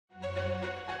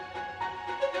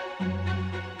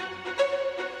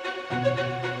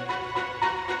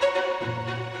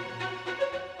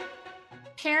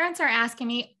asking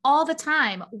me all the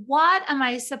time, what am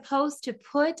I supposed to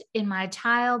put in my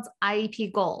child's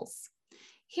IEP goals?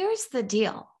 Here's the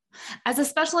deal. As a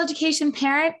special education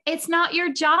parent, it's not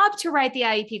your job to write the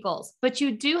IEP goals, but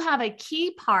you do have a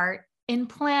key part in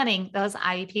planning those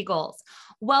IEP goals.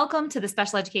 Welcome to the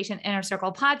Special Education Inner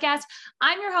Circle podcast.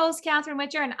 I'm your host, Catherine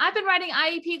Witcher, and I've been writing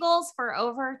IEP goals for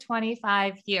over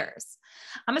 25 years.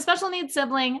 I'm a special needs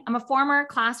sibling. I'm a former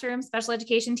classroom special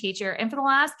education teacher. And for the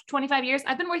last 25 years,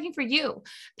 I've been working for you,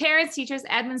 parents, teachers,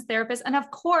 admins, therapists. And of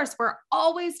course, we're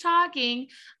always talking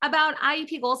about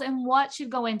IEP goals and what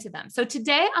should go into them. So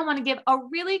today I want to give a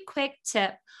really quick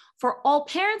tip for all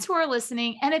parents who are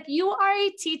listening. And if you are a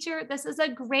teacher, this is a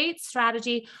great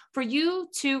strategy for you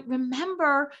to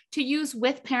remember to use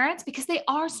with parents, because they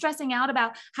are stressing out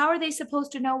about how are they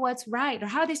supposed to know what's right, or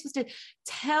how are they supposed to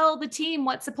tell the team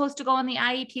what's supposed to go on the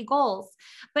IEP goals.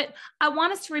 But I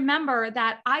want us to remember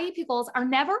that IEP goals are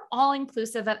never all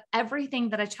inclusive of everything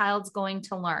that a child's going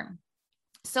to learn.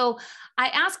 So I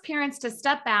ask parents to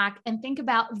step back and think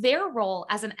about their role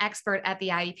as an expert at the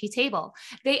IEP table.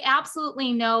 They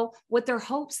absolutely know what their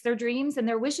hopes, their dreams, and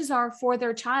their wishes are for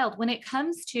their child when it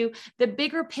comes to the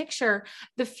bigger picture,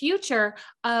 the future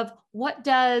of what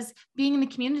does being in the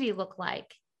community look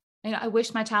like. I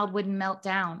wish my child wouldn't melt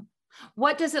down.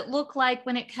 What does it look like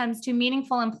when it comes to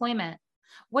meaningful employment?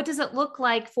 What does it look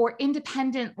like for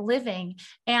independent living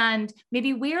and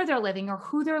maybe where they're living or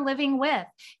who they're living with?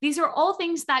 These are all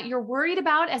things that you're worried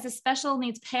about as a special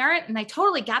needs parent. And I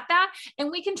totally get that.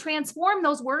 And we can transform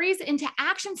those worries into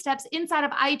action steps inside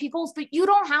of IEP goals, but you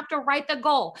don't have to write the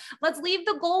goal. Let's leave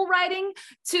the goal writing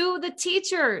to the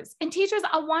teachers. And teachers,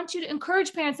 I want you to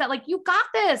encourage parents that you got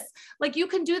this, you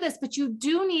can do this, but you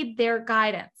do need their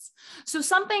guidance. So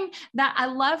something that I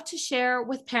love to share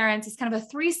with parents is kind of a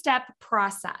 3-step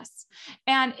process.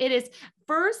 And it is,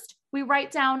 first, we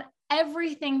write down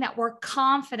everything that we're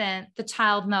confident the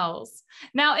child knows.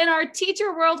 Now, in our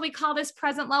teacher world, we call this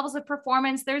present levels of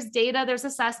performance. There's data, there's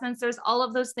assessments, there's all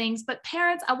of those things. But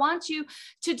parents, I want you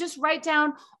to just write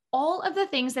down all of the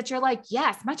things that you're like,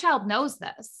 yes, my child knows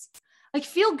this.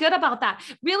 Feel good about that.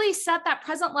 Really set that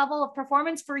present level of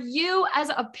performance for you as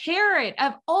a parent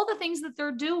of all the things that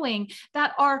they're doing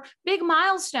that are big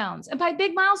milestones. And by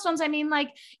big milestones, I mean,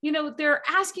 they're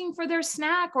asking for their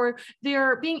snack, or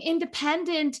they're being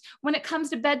independent when it comes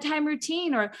to bedtime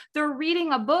routine, or they're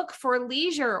reading a book for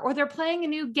leisure, or they're playing a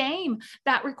new game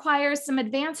that requires some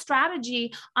advanced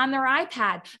strategy on their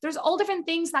iPad. There's all different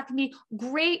things that can be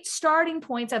great starting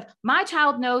points of my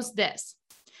child knows this.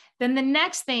 Then the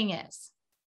next thing is,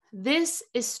 this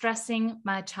is stressing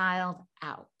my child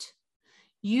out.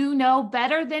 You know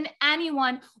better than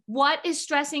anyone what is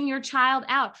stressing your child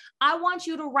out. I want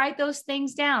you to write those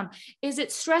things down. Is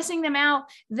it stressing them out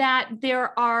that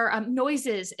there are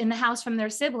noises in the house from their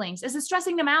siblings? Is it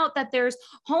stressing them out that there's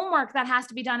homework that has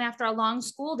to be done after a long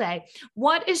school day?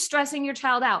 What is stressing your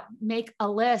child out? Make a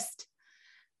list.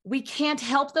 We can't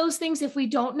help those things if we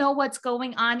don't know what's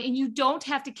going on, and you don't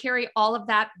have to carry all of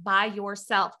that by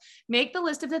yourself. Make the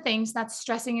list of the things that's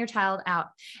stressing your child out,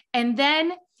 and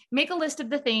then make a list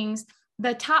of the things,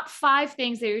 the top 5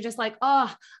 things that you're just like,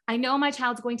 oh, I know my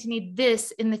child's going to need this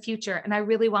in the future, and I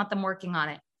really want them working on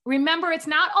it. Remember, it's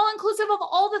not all inclusive of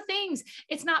all the things.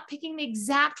 It's not picking the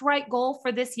exact right goal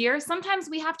for this year. Sometimes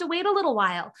we have to wait a little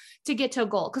while to get to a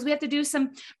goal because we have to do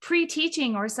some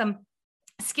pre-teaching or some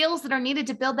skills that are needed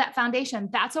to build that foundation.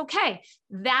 That's okay.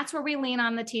 That's where we lean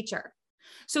on the teacher.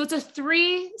 So it's a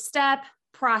 3-step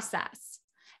process.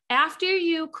 After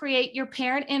you create your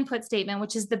parent input statement,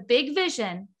 which is the big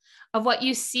vision of what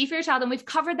you see for your child, and we've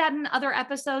covered that in other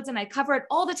episodes, and I cover it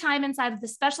all the time inside of the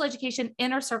Special Education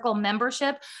Inner Circle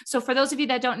membership. So for those of you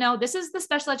that don't know, this is the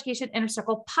Special Education Inner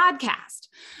Circle podcast.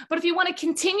 But if you want to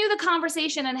continue the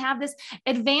conversation and have this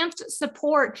advanced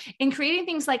support in creating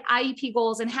things like IEP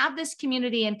goals and have this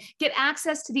community and get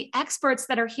access to the experts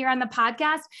that are here on the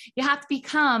podcast, you have to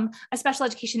become a Special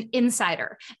Education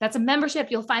Insider. That's a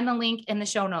membership. You'll find the link in the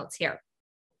show notes here.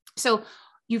 So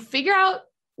you figure out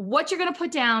what you're going to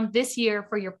put down this year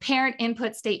for your parent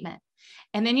input statement.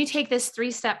 And then you take this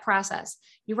 3-step process.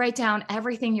 You write down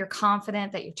everything you're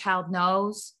confident that your child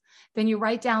knows. Then you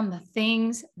write down the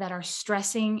things that are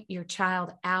stressing your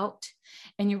child out.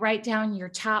 And you write down your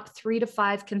top 3 to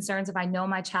 5 concerns if I know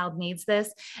my child needs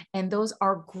this. And those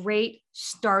are great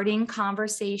starting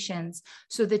conversations.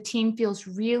 So the team feels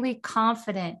really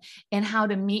confident in how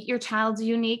to meet your child's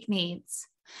unique needs,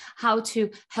 how to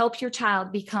help your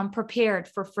child become prepared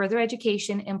for further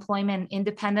education, employment, and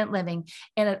independent living.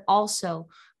 And it also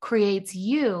creates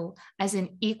you as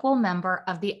an equal member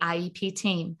of the IEP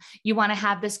team. You want to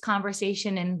have this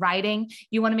conversation in writing.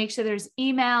 You want to make sure there's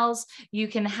emails. You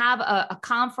can have a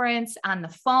conference on the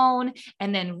phone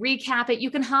and then recap it.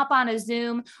 You can hop on a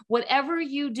Zoom, whatever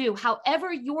you do,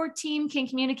 however your team can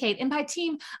communicate. And by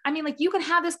team, I mean, like, you can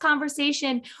have this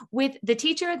conversation with the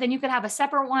teacher, then you could have a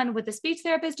separate one with the speech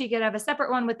therapist. You could have a separate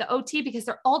one with the OT, because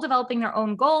they're all developing their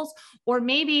own goals. Or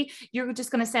maybe you're just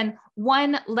going to send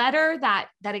one letter that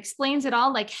explains it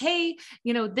all, like, hey,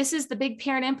 this is the big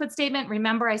parent input statement.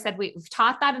 Remember, I said we've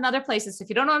taught that in other places. So if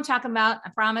you don't know what I'm talking about, I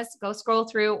promise, go scroll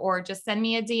through or just send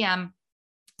me a DM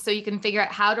so you can figure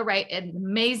out how to write an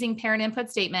amazing parent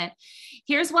input statement.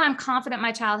 Here's what I'm confident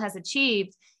my child has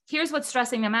achieved. Here's what's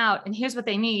stressing them out, and here's what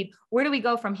they need. Where do we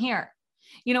go from here?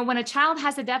 When a child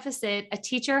has a deficit, a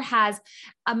teacher has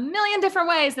a million different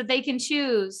ways that they can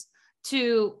choose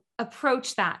to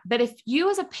approach that. But if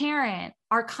you as a parent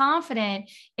are confident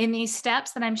in these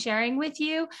steps that I'm sharing with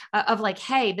you of like,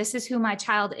 hey, this is who my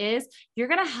child is, you're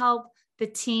going to help the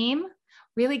team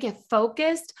really get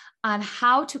focused on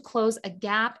how to close a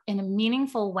gap in a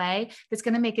meaningful way that's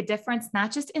going to make a difference,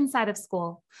 not just inside of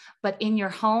school, but in your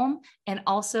home and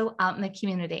also out in the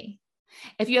community.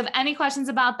 If you have any questions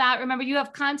about that, remember, you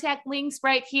have contact links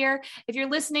right here. If you're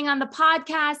listening on the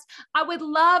podcast, I would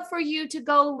love for you to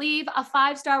go leave a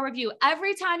 5-star review.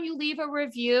 Every time you leave a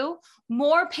review,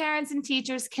 more parents and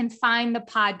teachers can find the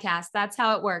podcast. That's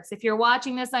how it works. If you're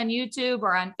watching this on YouTube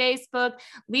or on Facebook,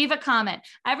 leave a comment.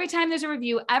 Every time there's a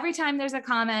review, every time there's a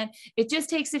comment, it just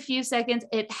takes a few seconds.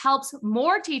 It helps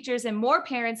more teachers and more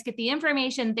parents get the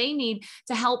information they need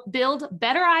to help build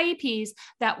better IEPs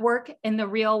that work in the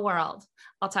real world.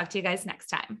 I'll talk to you guys next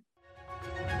time.